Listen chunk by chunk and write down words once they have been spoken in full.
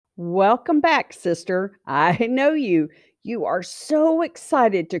Welcome back, sister. I know you. You are so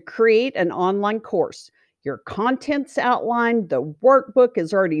excited to create an online course. Your content's outlined, the workbook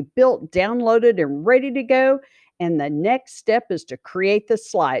is already built, downloaded, and ready to go. And the next step is to create the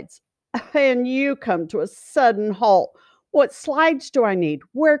slides. And you come to a sudden halt. What slides do I need?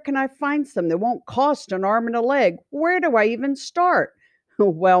 Where can I find some that won't cost an arm and a leg? Where do I even start?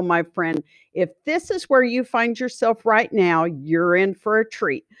 Well, my friend, if this is where you find yourself right now, you're in for a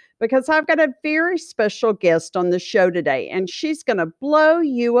treat because I've got a very special guest on the show today, and she's going to blow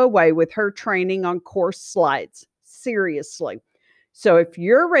you away with her training on course slides. Seriously. So, if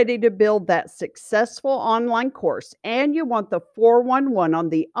you're ready to build that successful online course and you want the 411 on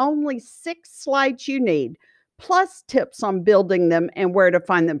the only 6 slides you need, plus tips on building them and where to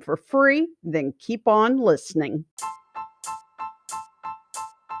find them for free, then keep on listening.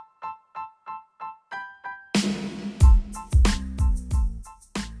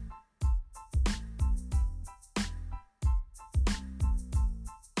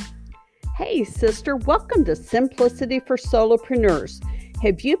 Hey, sister, welcome to Simplicity for Solopreneurs.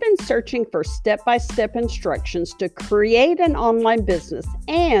 Have you been searching for step-by-step instructions to create an online business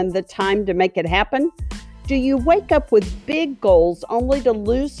and the time to make it happen? Do you wake up with big goals only to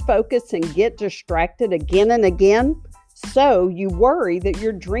lose focus and get distracted again and again? So you worry that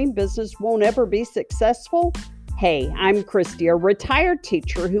your dream business won't ever be successful? Hey, I'm Christy, a retired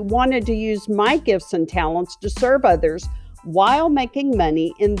teacher who wanted to use my gifts and talents to serve others while making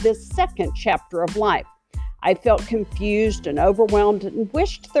money in this second chapter of life. I felt confused and overwhelmed and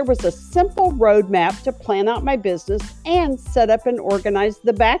wished there was a simple roadmap to plan out my business and set up and organize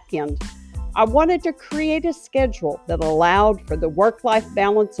the back end. I wanted to create a schedule that allowed for the work-life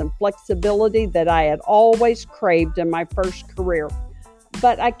balance and flexibility that I had always craved in my first career.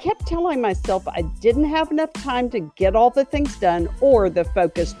 But I kept telling myself I didn't have enough time to get all the things done or the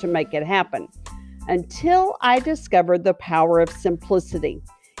focus to make it happen, until I discovered the power of simplicity.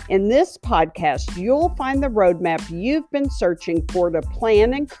 In this podcast, you'll find the roadmap you've been searching for to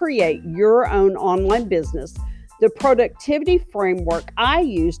plan and create your own online business, the productivity framework I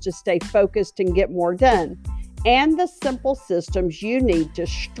use to stay focused and get more done, and the simple systems you need to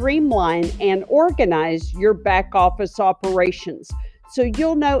streamline and organize your back office operations so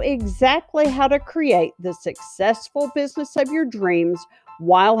you'll know exactly how to create the successful business of your dreams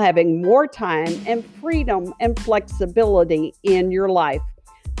while having more time and freedom and flexibility in your life.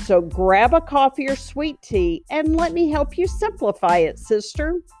 So grab a coffee or sweet tea and let me help you simplify it,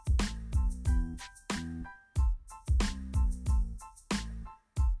 sister.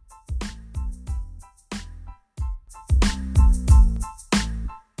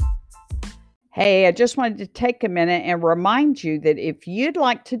 Hey, I just wanted to take a minute and remind you that if you'd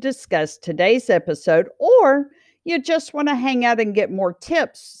like to discuss today's episode, or you just want to hang out and get more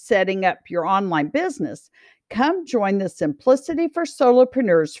tips setting up your online business, come join the Simplicity for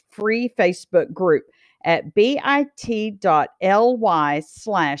Solopreneurs free Facebook group at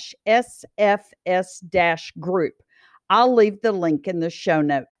bit.ly/sfs-group. I'll leave the link in the show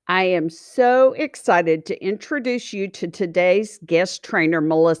note. I am so excited to introduce you to today's guest trainer,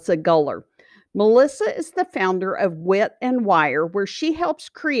 Melissa Guller. Melissa is the founder of Wit and Wire, where she helps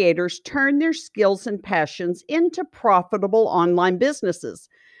creators turn their skills and passions into profitable online businesses.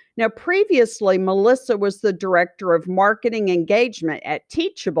 Now, previously, Melissa was the director of marketing engagement at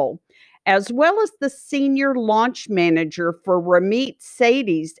Teachable, as well as the senior launch manager for Ramit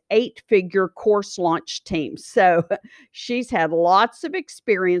Sethi's 8-figure course launch team. So she's had lots of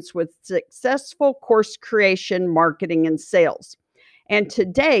experience with successful course creation, marketing, and sales. And to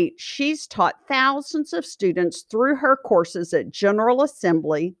date, she's taught thousands of students through her courses at General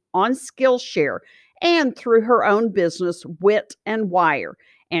Assembly, on Skillshare, and through her own business, Wit and Wire.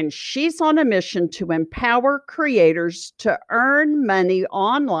 And she's on a mission to empower creators to earn money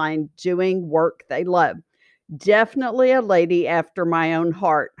online doing work they love. Definitely a lady after my own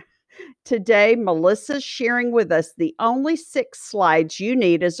heart. Today, Melissa's sharing with us the only 6 slides you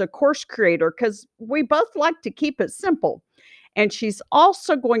need as a course creator because we both like to keep it simple. And she's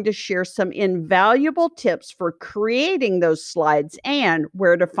also going to share some invaluable tips for creating those slides and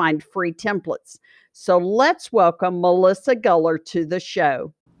where to find free templates. So let's welcome Melissa Guller to the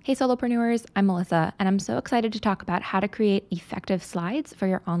show. Hey solopreneurs, I'm Melissa, and I'm so excited to talk about how to create effective slides for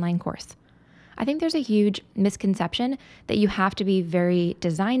your online course. I think there's a huge misconception that you have to be very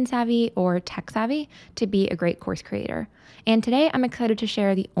design savvy or tech savvy to be a great course creator. And today I'm excited to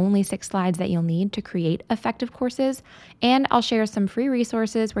share the only 6 slides that you'll need to create effective courses. And I'll share some free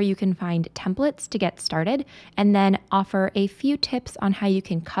resources where you can find templates to get started, and then offer a few tips on how you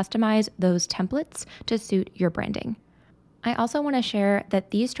can customize those templates to suit your branding. I also want to share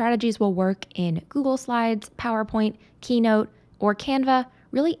that these strategies will work in Google Slides, PowerPoint, Keynote, or Canva.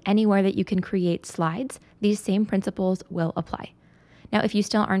 Really anywhere that you can create slides, these same principles will apply. Now, if you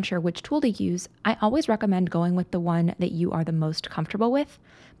still aren't sure which tool to use, I always recommend going with the one that you are the most comfortable with.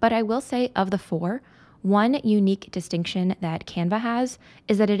 But I will say, of the four, one unique distinction that Canva has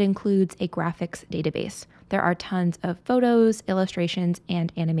is that it includes a graphics database. There are tons of photos, illustrations,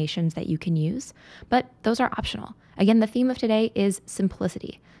 and animations that you can use, but those are optional. Again, the theme of today is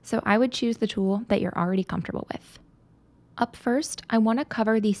simplicity, so I would choose the tool that you're already comfortable with. Up first, I want to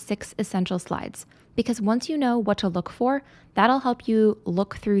cover the 6 essential slides, because once you know what to look for, that'll help you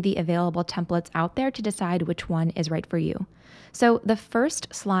look through the available templates out there to decide which one is right for you. So the first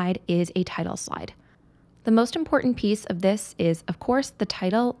slide is a title slide. The most important piece of this is, of course, the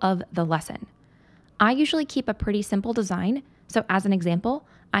title of the lesson. I usually keep a pretty simple design. So as an example,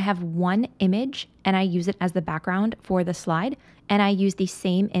 I have one image and I use it as the background for the slide, and I use the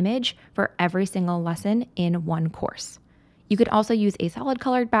same image for every single lesson in one course. You could also use a solid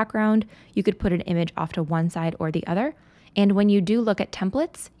colored background. You could put an image off to one side or the other. And when you do look at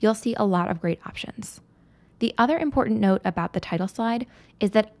templates, you'll see a lot of great options. The other important note about the title slide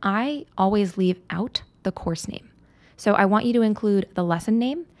is that I always leave out the course name. So I want you to include the lesson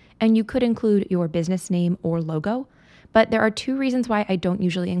name, and you could include your business name or logo. But there are 2 reasons why I don't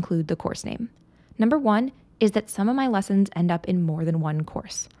usually include the course name. Number 1 is that some of my lessons end up in more than one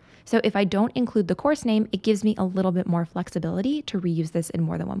course. So if I don't include the course name, it gives me a little bit more flexibility to reuse this in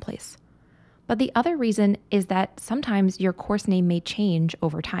more than one place. But the other reason is that sometimes your course name may change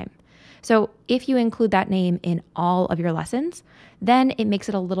over time. So if you include that name in all of your lessons, then it makes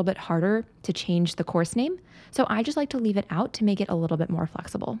it a little bit harder to change the course name. So I just like to leave it out to make it a little bit more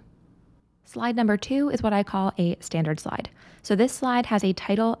flexible. Slide number 2 is what I call a standard slide. So this slide has a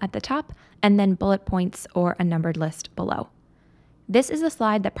title at the top and then bullet points or a numbered list below. This is a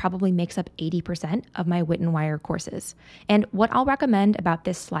slide that probably makes up 80% of my Wit&Wire courses. And what I'll recommend about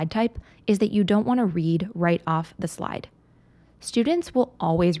this slide type is that you don't want to read right off the slide. Students will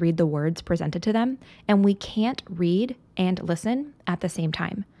always read the words presented to them, and we can't read and listen at the same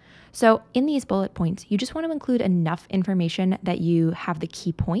time. So in these bullet points, you just want to include enough information that you have the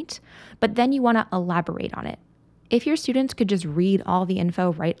key point, but then you want to elaborate on it. If your students could just read all the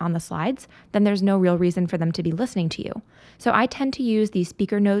info right on the slides, then there's no real reason for them to be listening to you. So I tend to use the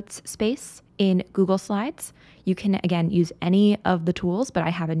speaker notes space in Google Slides. You can, again, use any of the tools, but I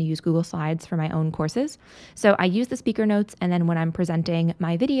happen to use Google Slides for my own courses. So I use the speaker notes, and then when I'm presenting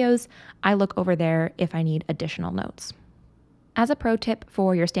my videos, I look over there if I need additional notes. As a pro tip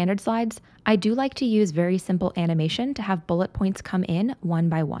for your standard slides, I do like to use very simple animation to have bullet points come in one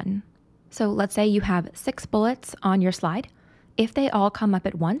by one. So let's say you have 6 bullets on your slide. If they all come up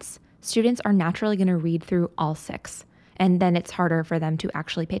at once, students are naturally going to read through all 6. And then it's harder for them to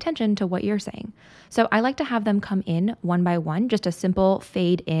actually pay attention to what you're saying. So I like to have them come in one by one, just a simple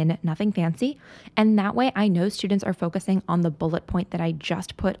fade in, nothing fancy. And that way I know students are focusing on the bullet point that I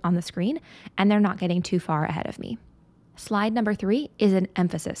just put on the screen, and they're not getting too far ahead of me. Slide number 3 is an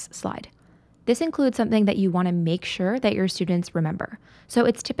emphasis slide. This includes something that you want to make sure that your students remember. So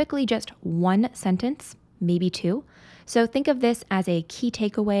it's typically just one sentence, maybe 2. So think of this as a key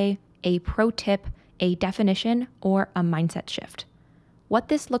takeaway, a pro tip, a definition, or a mindset shift. What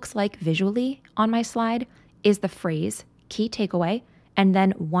this looks like visually on my slide is the phrase, key takeaway, and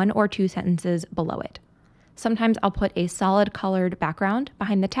then 1 or 2 sentences below it. Sometimes I'll put a solid colored background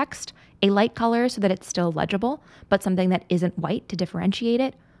behind the text, a light color so that it's still legible, but something that isn't white to differentiate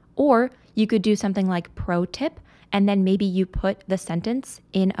it. Or you could do something like pro tip, and then maybe you put the sentence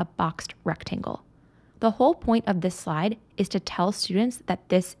in a boxed rectangle. The whole point of this slide is to tell students that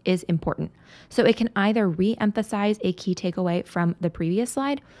this is important. So it can either re-emphasize a key takeaway from the previous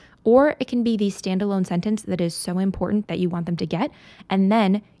slide, or it can be the standalone sentence that is so important that you want them to get, and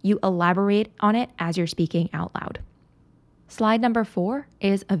then you elaborate on it as you're speaking out loud. Slide number 4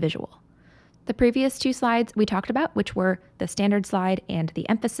 is a visual. The previous 2 slides we talked about, which were the standard slide and the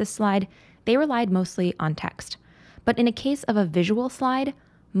emphasis slide, they relied mostly on text. But in a case of a visual slide,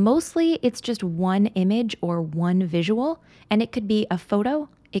 mostly it's just one image or one visual, and it could be a photo,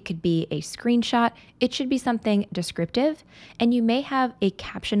 it could be a screenshot, it should be something descriptive, and you may have a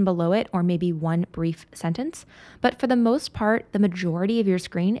caption below it or maybe one brief sentence, but for the most part, the majority of your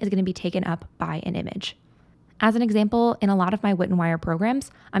screen is going to be taken up by an image. As an example, in a lot of my Wit&Wire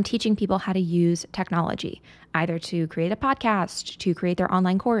programs, I'm teaching people how to use technology, either to create a podcast, to create their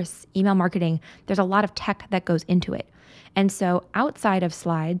online course, email marketing. There's a lot of tech that goes into it. And so outside of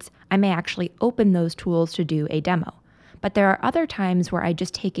slides, I may actually open those tools to do a demo. But there are other times where I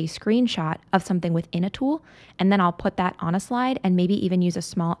just take a screenshot of something within a tool, and then I'll put that on a slide and maybe even use a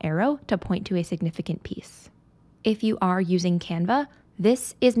small arrow to point to a significant piece. If you are using Canva,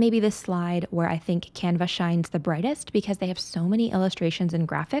 this is maybe the slide where I think Canva shines the brightest because they have so many illustrations and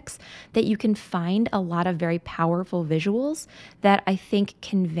graphics that you can find a lot of very powerful visuals that I think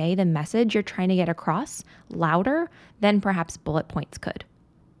convey the message you're trying to get across louder than perhaps bullet points could.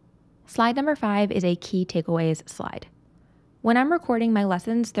 Slide number 5 is a key takeaways slide. When I'm recording my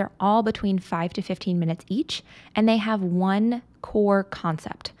lessons, they're all between 5 to 15 minutes each, and they have one core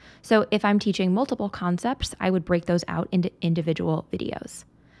concept. So if I'm teaching multiple concepts, I would break those out into individual videos.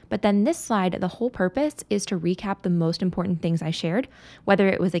 But then this slide, the whole purpose is to recap the most important things I shared, whether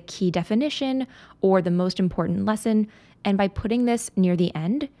it was a key definition or the most important lesson. And by putting this near the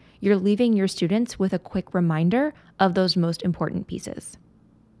end, you're leaving your students with a quick reminder of those most important pieces.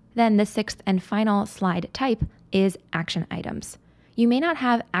 Then the 6th and final slide type is action items. You may not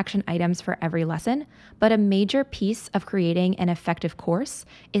have action items for every lesson, but a major piece of creating an effective course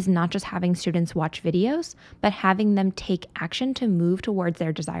is not just having students watch videos, but having them take action to move towards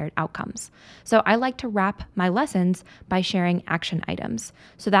their desired outcomes. So I like to wrap my lessons by sharing action items.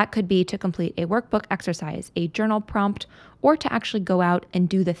 So that could be to complete a workbook exercise, a journal prompt, or to actually go out and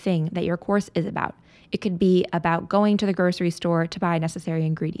do the thing that your course is about. It could be about going to the grocery store to buy necessary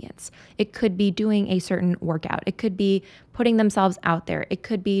ingredients. It could be doing a certain workout. It could be putting themselves out there. It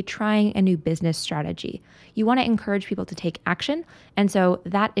could be trying a new business strategy. You want to encourage people to take action. And so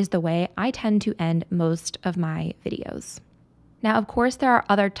that is the way I tend to end most of my videos. Now, of course, there are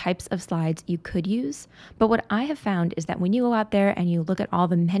other types of slides you could use, but what I have found is that when you go out there and you look at all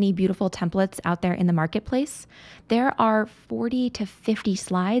the many beautiful templates out there in the marketplace, there are 40 to 50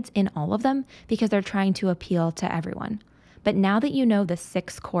 slides in all of them because they're trying to appeal to everyone. But now that you know the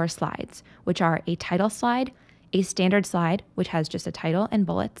 6 core slides, which are a title slide, a standard slide, which has just a title and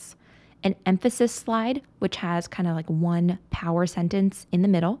bullets, an emphasis slide, which has kind of like one power sentence in the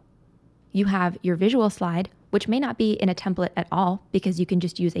middle, you have your visual slide, which may not be in a template at all because you can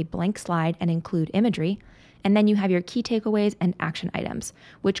just use a blank slide and include imagery. And then you have your key takeaways and action items,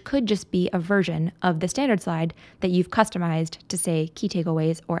 which could just be a version of the standard slide that you've customized to say key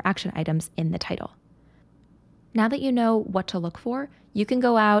takeaways or action items in the title. Now that you know what to look for, you can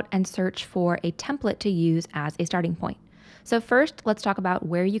go out and search for a template to use as a starting point. So first, let's talk about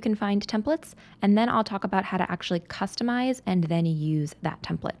where you can find templates, and then I'll talk about how to actually customize and then use that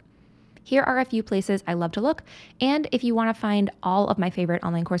template. Here are a few places I love to look, and if you want to find all of my favorite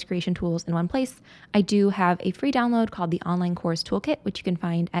online course creation tools in one place, I do have a free download called the Online Course Toolkit, which you can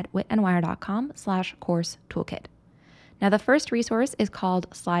find at witandwire.com/course toolkit. Now, the first resource is called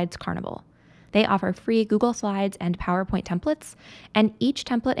Slides Carnival. They offer free Google Slides and PowerPoint templates, and each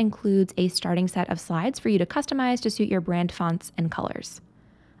template includes a starting set of slides for you to customize to suit your brand fonts and colors.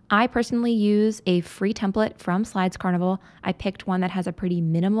 I personally use a free template from Slides Carnival. I picked one that has a pretty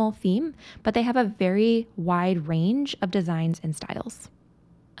minimal theme, but they have a very wide range of designs and styles.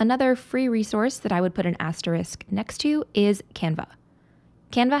 Another free resource that I would put an asterisk next to is Canva.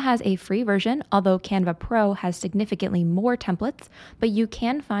 Canva has a free version, although Canva Pro has significantly more templates, but you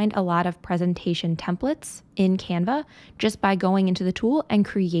can find a lot of presentation templates in Canva just by going into the tool and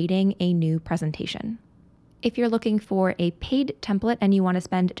creating a new presentation. If you're looking for a paid template and you want to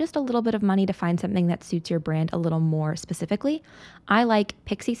spend just a little bit of money to find something that suits your brand a little more specifically, I like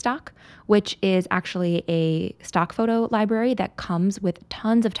Pixie Stock, which is actually a stock photo library that comes with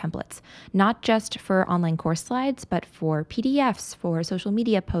tons of templates, not just for online course slides, but for PDFs, for social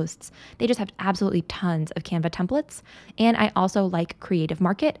media posts. They just have absolutely tons of Canva templates. And I also like Creative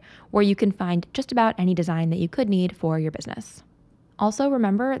Market, where you can find just about any design that you could need for your business. Also,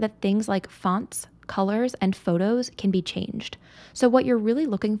 remember that things like fonts, colors, and photos can be changed. So what you're really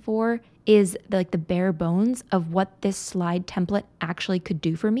looking for is the bare bones of what this slide template actually could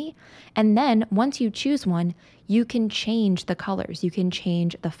do for me. And then once you choose one, you can change the colors, you can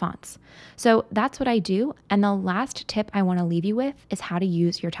change the fonts. So that's what I do. And the last tip I want to leave you with is how to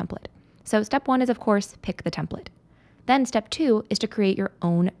use your template. So step 1 is, of course, pick the template. Then step 2 is to create your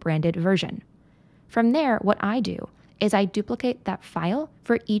own branded version. From there, what I do is I duplicate that file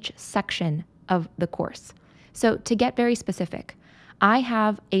for each section of the course. So to get very specific, I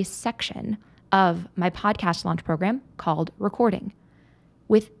have a section of my podcast launch program called Recording.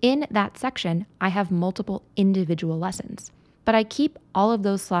 Within that section, I have multiple individual lessons, but I keep all of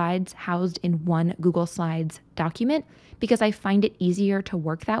those slides housed in one Google Slides document because I find it easier to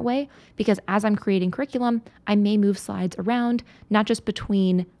work that way, because as I'm creating curriculum, I may move slides around, not just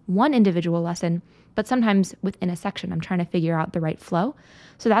between one individual lesson, but sometimes within a section. I'm trying to figure out the right flow.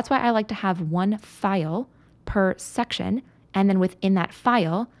 So that's why I like to have one file per section. And then within that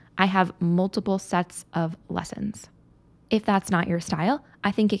file, I have multiple sets of lessons. If that's not your style,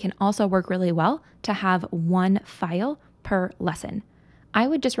 I think it can also work really well to have one file per lesson. I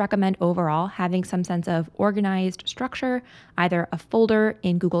would just recommend overall having some sense of organized structure, either a folder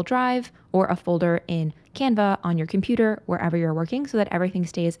in Google Drive or a folder in Canva on your computer, wherever you're working, so that everything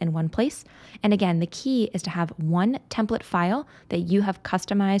stays in one place. And again, the key is to have one template file that you have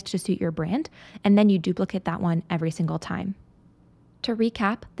customized to suit your brand, and then you duplicate that one every single time. To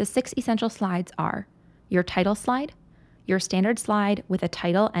recap, the 6 essential slides are your title slide, your standard slide with a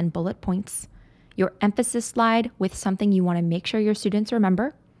title and bullet points, your emphasis slide with something you want to make sure your students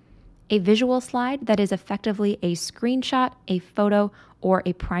remember, a visual slide that is effectively a screenshot, a photo, or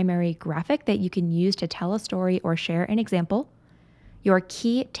a primary graphic that you can use to tell a story or share an example, your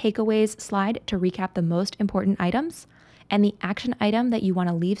key takeaways slide to recap the most important items, and the action item that you want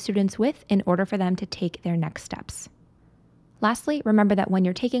to leave students with in order for them to take their next steps. Lastly, remember that when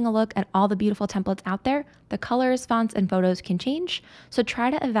you're taking a look at all the beautiful templates out there, the colors, fonts, and photos can change, so try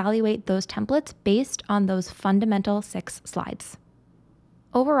to evaluate those templates based on those fundamental 6 slides.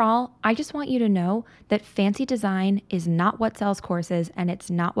 Overall, I just want you to know that fancy design is not what sells courses, and it's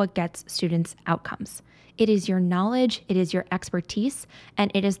not what gets students outcomes. It is your knowledge, it is your expertise,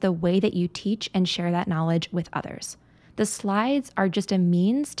 and it is the way that you teach and share that knowledge with others. The slides are just a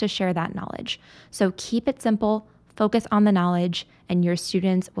means to share that knowledge, so keep it simple. Focus on the knowledge, and your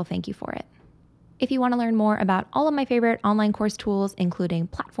students will thank you for it. If you want to learn more about all of my favorite online course tools, including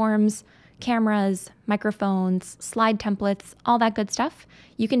platforms, cameras, microphones, slide templates, all that good stuff,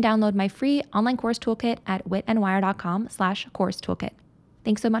 you can download my free online course toolkit at witandwire.com/course toolkit.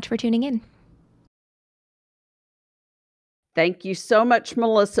 Thanks so much for tuning in. Thank you so much,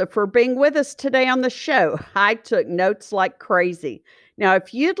 Melissa, for being with us today on the show. I took notes like crazy. Now,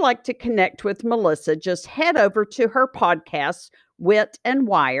 if you'd like to connect with Melissa, just head over to her podcast, Wit and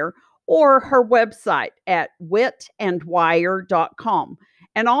Wire, or her website at witandwire.com.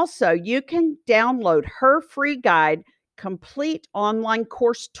 And also, you can download her free guide, Complete Online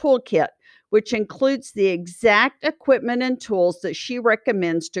Course Toolkit, which includes the exact equipment and tools that she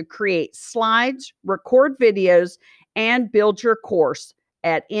recommends to create slides, record videos, and build your course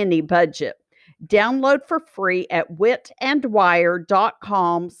at any budget. Download for free at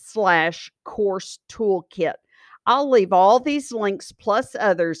witandwire.com/course toolkit. I'll leave all these links plus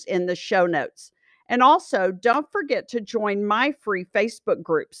others in the show notes. And also, don't forget to join my free Facebook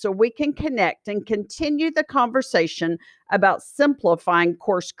group so we can connect and continue the conversation about simplifying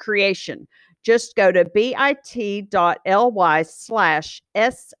course creation. Just go to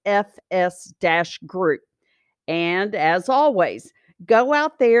bit.ly/sfs-group. And as always, go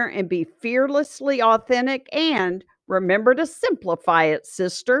out there and be fearlessly authentic, and remember to simplify it,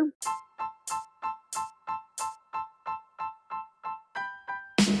 sister.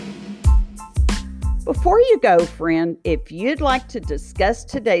 Before you go, friend, if you'd like to discuss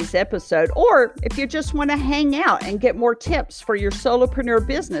today's episode, or if you just want to hang out and get more tips for your solopreneur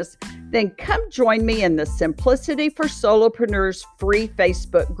business, then come join me in the Simplicity for Solopreneurs free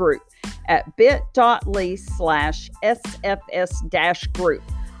Facebook group at bit.ly/sfs-group.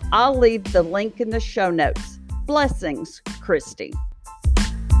 I'll leave the link in the show notes. Blessings, Christy.